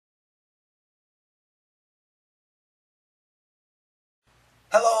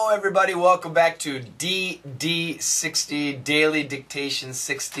Hello everybody, welcome back to DD60, Daily Dictation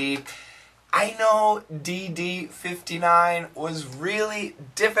 60. I know DD59 was really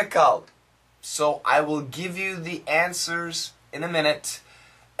difficult, so I will give you the answers in a minute.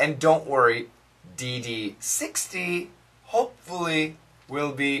 And don't worry, DD60 hopefully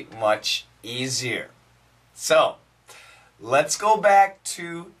will be much easier. So, let's go back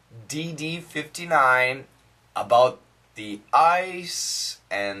to DD59 about the ice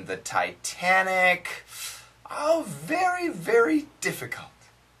and the Titanic. Oh, very, very difficult.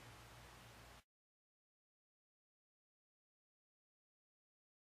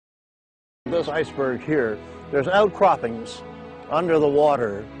 This iceberg here, there's outcroppings under the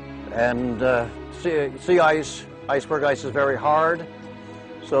water, and sea ice, iceberg ice is very hard,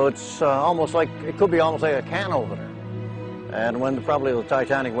 so it's almost like, it could be almost like a can opener. And when probably the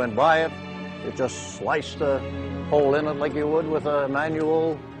Titanic went by it, it just sliced a hole in it like you would with a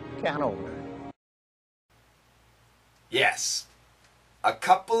manual can opener. Yes. A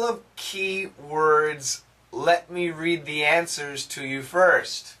couple of key words. Let me read the answers to you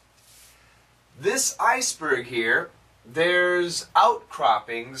first. This iceberg here, there's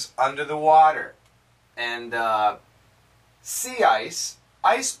outcroppings under the water. And sea ice,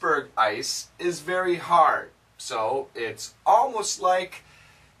 iceberg ice, is very hard. So it's almost like,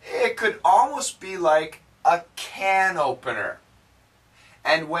 it could almost be like a can opener.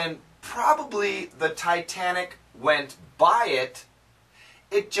 And when probably the Titanic went by it,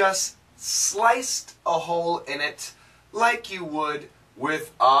 it just sliced a hole in it like you would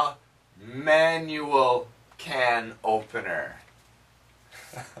with a manual can opener.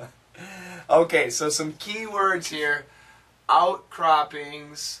 Okay, so some key words here: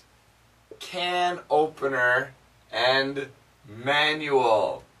 outcroppings, can opener, and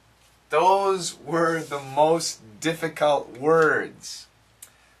manual. Those were the most difficult words.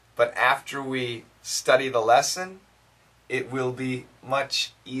 But after we study the lesson, it will be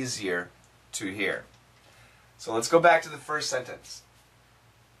much easier to hear. So let's go back to the first sentence.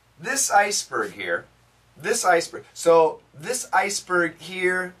 This iceberg here, this iceberg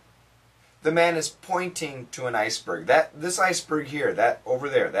here, the man is pointing to an iceberg. This iceberg here, that over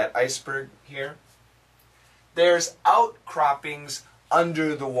there, that iceberg here, there's outcroppings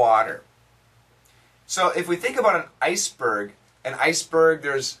under the water. So if we think about an iceberg,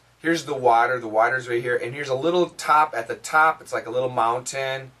 here's the water's right here, and here's a little top at the top, it's like a little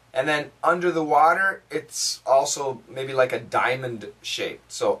mountain, and then under the water, it's also maybe like a diamond shape.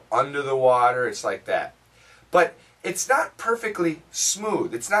 So under the water, it's like that. But it's not perfectly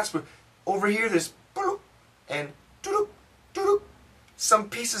smooth. It's not smooth. Over here, there's and some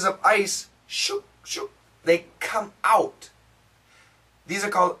pieces of ice, they come out. These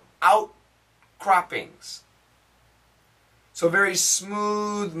are called outcroppings. So a very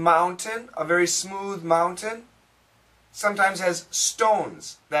smooth mountain, sometimes has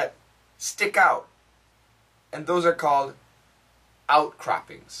stones that stick out. And those are called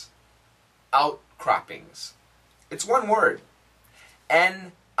outcroppings. Outcroppings. It's one word.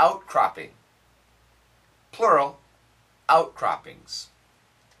 An outcropping. Plural, outcroppings.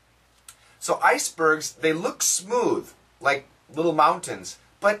 So icebergs, they look smooth, like little mountains,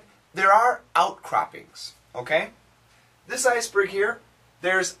 but there are outcroppings, okay? This iceberg here,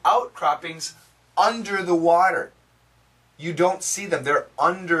 there's outcroppings under the water. You don't see them, they're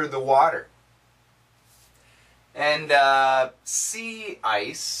under the water. And sea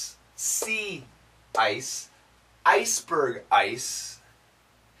ice, iceberg ice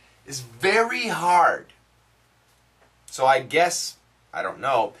is very hard. So I guess, I don't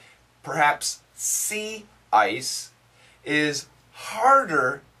know, perhaps sea ice is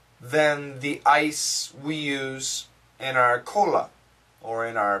harder than the ice we use in our cola or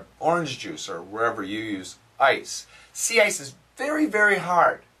in our orange juice or wherever you use ice. Sea ice is very, very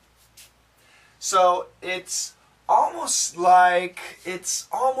hard. So it's almost like, it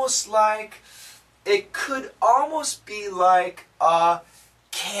could almost be like a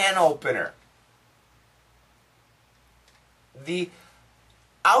can opener. The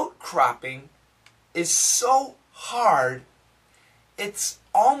outcropping is so hard, it's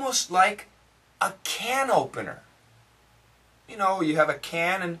almost like a can opener. You know, you have a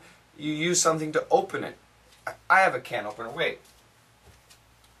can and you use something to open it. I have a can opener. Wait.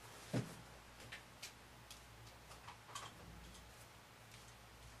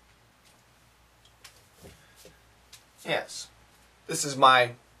 Yes. This is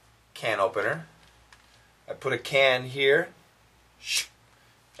my can opener. I put a can here,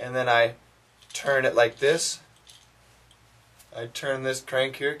 and then I turn it like this. I turn this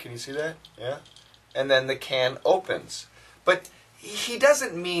crank here, can you see that? Yeah. And then the can opens. But he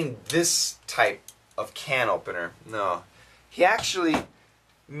doesn't mean this type of can opener. No. He actually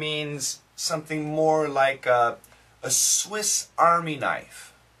means something more like a Swiss Army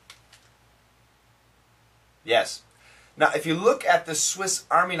knife. Yes. Now, if you look at the Swiss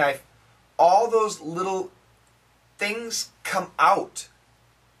Army knife, all those little things come out.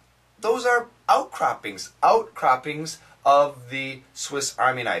 Those are outcroppings of the Swiss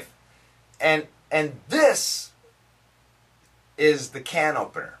Army knife. And this is the can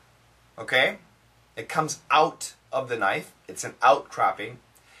opener. Okay? It comes out of the knife. It's an outcropping.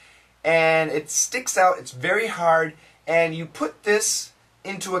 And it sticks out. It's very hard. And you put this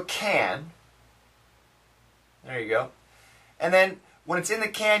into a can. There you go. And then when it's in the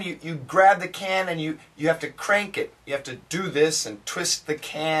can, you grab the can and you have to crank it. You have to do this and twist the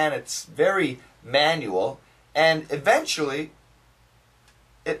can. It's very manual. And eventually,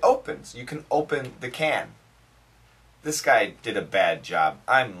 it opens. You can open the can. This guy did a bad job.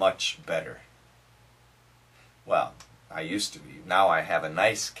 I'm much better. Well, I used to be. Now I have a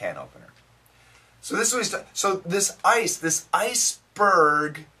nice can opener. So this is this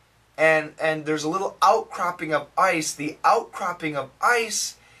iceberg, and there's a little outcropping of ice. The outcropping of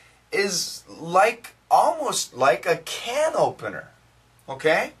ice is almost like a can opener.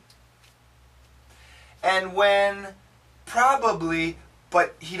 Okay? And when probably,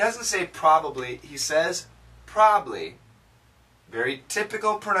 but he doesn't say probably, he says probably. Very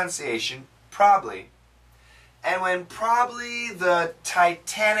typical pronunciation, probably. And when probably the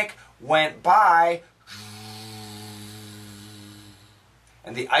Titanic went by,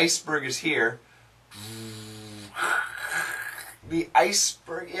 and the iceberg is here, the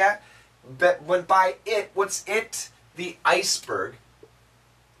iceberg, yeah, but went by it, what's it? The iceberg.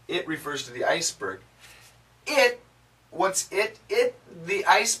 It refers to the iceberg. It, what's it? It, the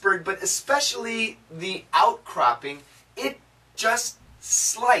iceberg, but especially the outcropping, it just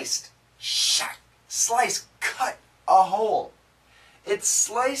sliced, cut a hole. It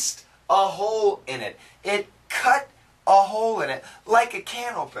sliced a hole in it. It cut a hole in it like a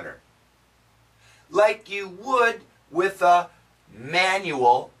can opener. Like you would with a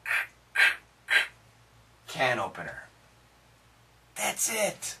manual can opener. That's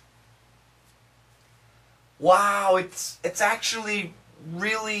it. Wow, it's actually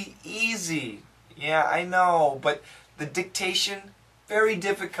really easy. Yeah, I know, but the dictation, very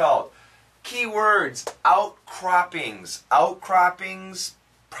difficult. Keywords, outcroppings. Outcroppings,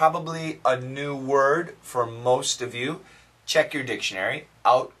 probably a new word for most of you. Check your dictionary.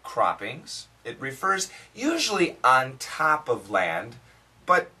 Outcroppings. It refers usually on top of land,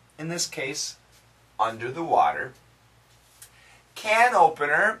 but in this case, under the water. Can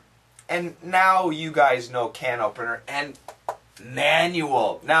opener, and now you guys know can opener, and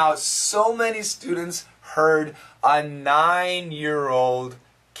manual. Now, so many students heard a 9-year-old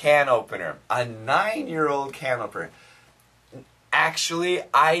can opener. A 9-year-old can opener. Actually,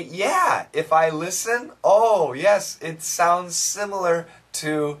 if I listen, oh yes, it sounds similar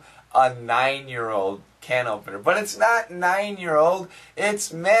to a 9-year-old can opener. But it's not 9-year-old,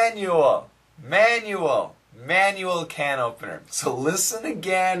 it's manual. Manual can opener. So listen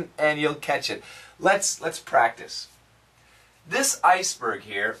again and you'll catch it. Let's practice. This iceberg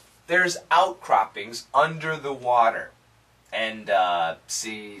here, there's outcroppings under the water. And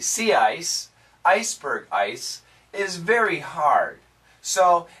sea ice, iceberg ice, is very hard.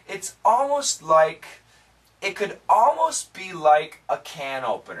 So it's almost like, it could almost be like a can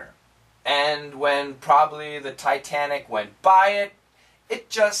opener. And when probably the Titanic went by it, it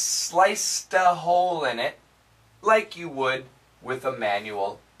just sliced a hole in it like you would with a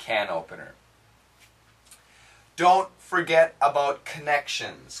manual can opener. Don't forget about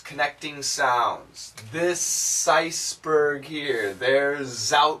connections, connecting sounds. This iceberg here,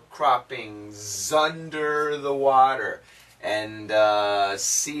 there's outcroppings under the water. And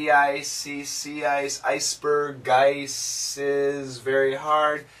sea ice, iceberg ice is very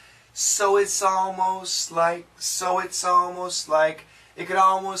hard. So it's almost like, it could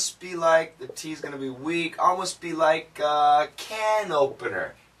almost be like, the T's going to be weak, almost be like a can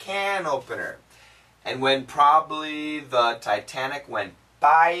opener. And when probably the Titanic went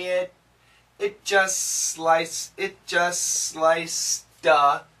by it, it just sliced a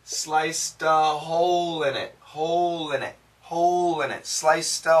hole in it,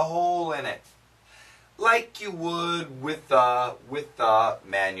 sliced a hole in it, like you would with a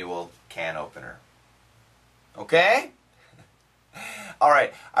manual can opener. Okay? All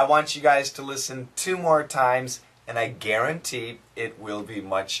right, I want you guys to listen 2 more times, and I guarantee it will be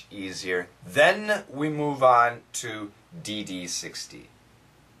much easier. Then we move on to DD60.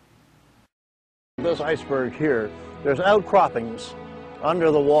 This iceberg here, there's outcroppings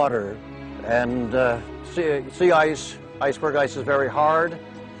under the water, and sea ice, iceberg ice is very hard,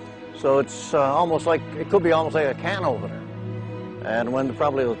 so it's almost like, it could be almost like a can opener. And when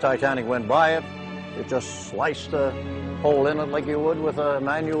probably the Titanic went by it, it just sliced a hole in it like you would with a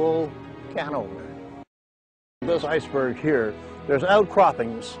manual can opener. This iceberg here, there's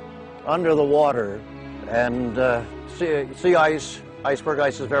outcroppings under the water, and sea ice, iceberg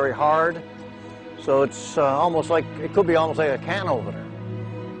ice is very hard, so it's almost like, it could be almost like a can opener.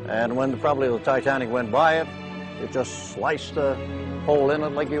 And when probably the Titanic went by it, it just sliced a hole in it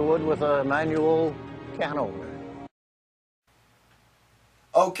like you would with a manual can opener.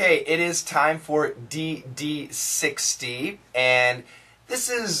 Okay, it is time for DD60, and this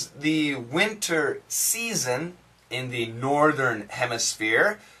is the winter season in the northern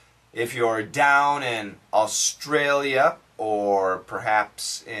hemisphere. If you're down in Australia or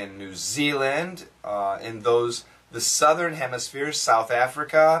perhaps in New Zealand, the southern hemisphere, South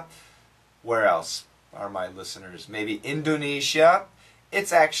Africa, where else are my listeners? Maybe Indonesia.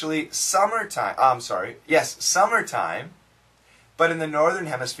 It's actually summertime. Summertime. But in the northern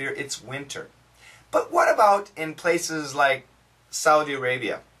hemisphere, it's winter. But what about in places like Saudi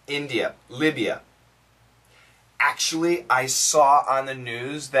Arabia, India, Libya? Actually, I saw on the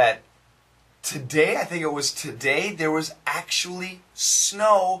news that today, I think it was today, there was actually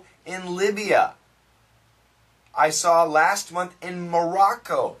snow in Libya. I saw last month in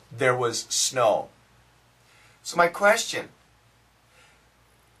Morocco there was snow. So my question,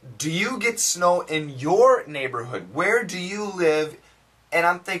 do you get snow in your neighborhood? Where do you live? And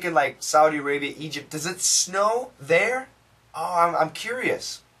I'm thinking like Saudi Arabia, Egypt. Does it snow there? Oh, I'm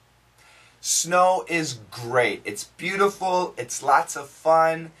curious. Snow is great. It's beautiful. It's lots of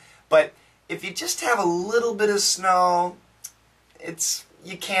fun. But if you just have a little bit of snow,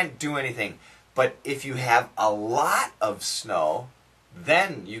 you can't do anything. But if you have a lot of snow,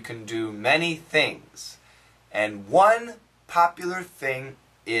 then you can do many things. And one popular thing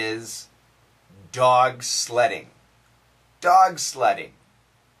is dog sledding. Dog sledding.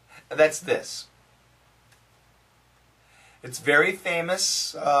 That's this. It's very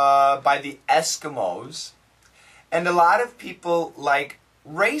famous by the Eskimos, and a lot of people like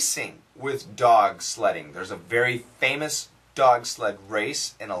racing with dog sledding. There's a very famous dog sled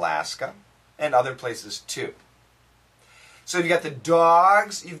race in Alaska and other places too. So you've got the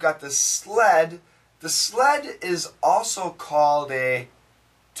dogs, you've got the sled. The sled is also called a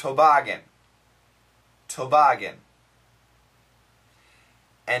toboggan. Toboggan.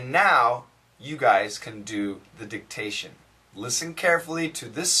 And now you guys can do the dictation. Listen carefully to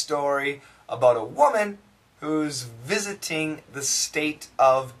this story about a woman who's visiting the state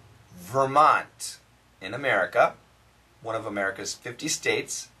of Vermont in America, one of America's 50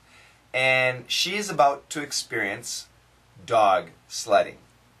 states, and she is about to experience dog sledding.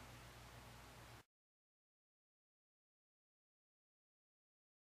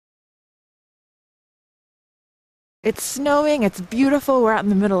 It's snowing, it's beautiful, we're out in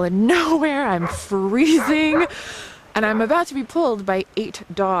the middle of nowhere, I'm freezing, and I'm about to be pulled by 8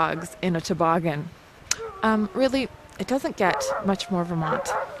 dogs in a toboggan. Really, it doesn't get much more Vermont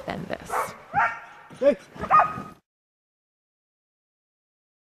than this.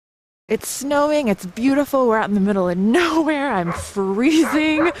 It's snowing, it's beautiful, we're out in the middle of nowhere, I'm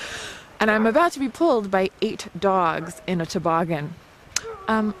freezing, and I'm about to be pulled by 8 dogs in a toboggan.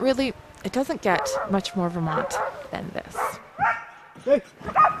 Really, it doesn't get much more Vermont than this.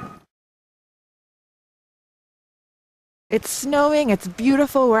 It's snowing, it's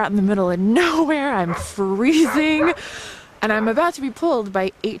beautiful, we're out in the middle of nowhere, I'm freezing, and I'm about to be pulled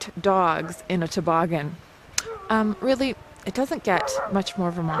by 8 dogs in a toboggan. Really, it doesn't get much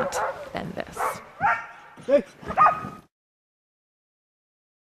more Vermont than this.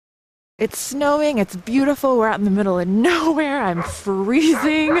 It's snowing, it's beautiful, we're out in the middle of nowhere, I'm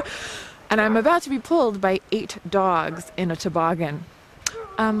freezing, and I'm about to be pulled by 8 dogs in a toboggan.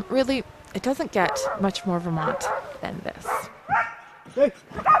 Really, it doesn't get much more Vermont than this.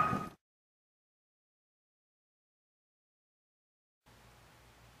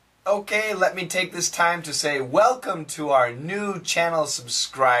 Okay, let me take this time to say welcome to our new channel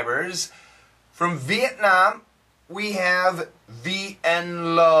subscribers. From Vietnam, we have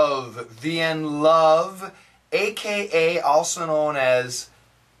VN Love. VN Love, aka also known as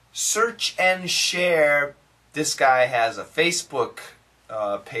Search and Share. This guy has a Facebook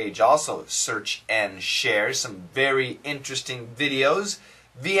page also, Search and Share. Some very interesting videos.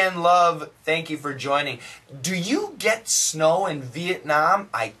 VN Love, thank you for joining. Do you get snow in Vietnam?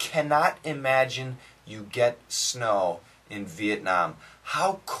 I cannot imagine you get snow in Vietnam.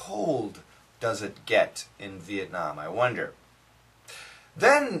 How cold does it get in Vietnam, I wonder.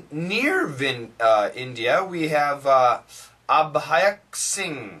 Then near India we have Abhayak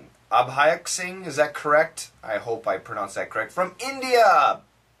Singh. Abhayak Singh, is that correct? I hope I pronounced that correct. From India.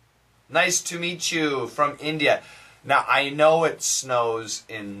 Nice to meet you from India. Now, I know it snows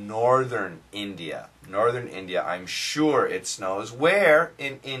in northern India. Northern India, I'm sure it snows. Where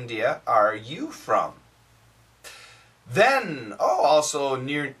in India are you from? Then, also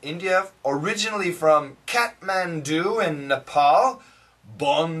near India, originally from Kathmandu in Nepal,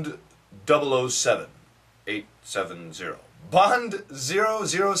 Bond 007 870. Bond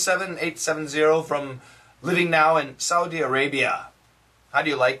 007 870 from living now in Saudi Arabia. How do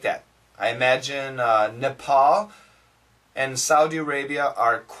you like that? I imagine Nepal and Saudi Arabia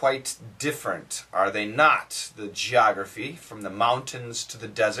are quite different, are they not? The geography, from the mountains to the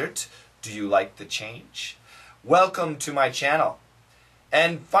desert. Do you like the change? Welcome to my channel.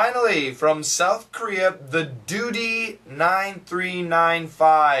 And finally, from South Korea, the Duty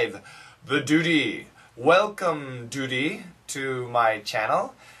 9395. The Duty. Welcome, Duty, to my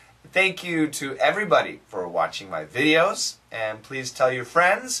channel. Thank you to everybody for watching my videos. And please tell your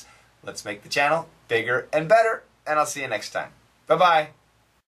friends. Let's make the channel bigger and better. And I'll see you next time. Bye-bye.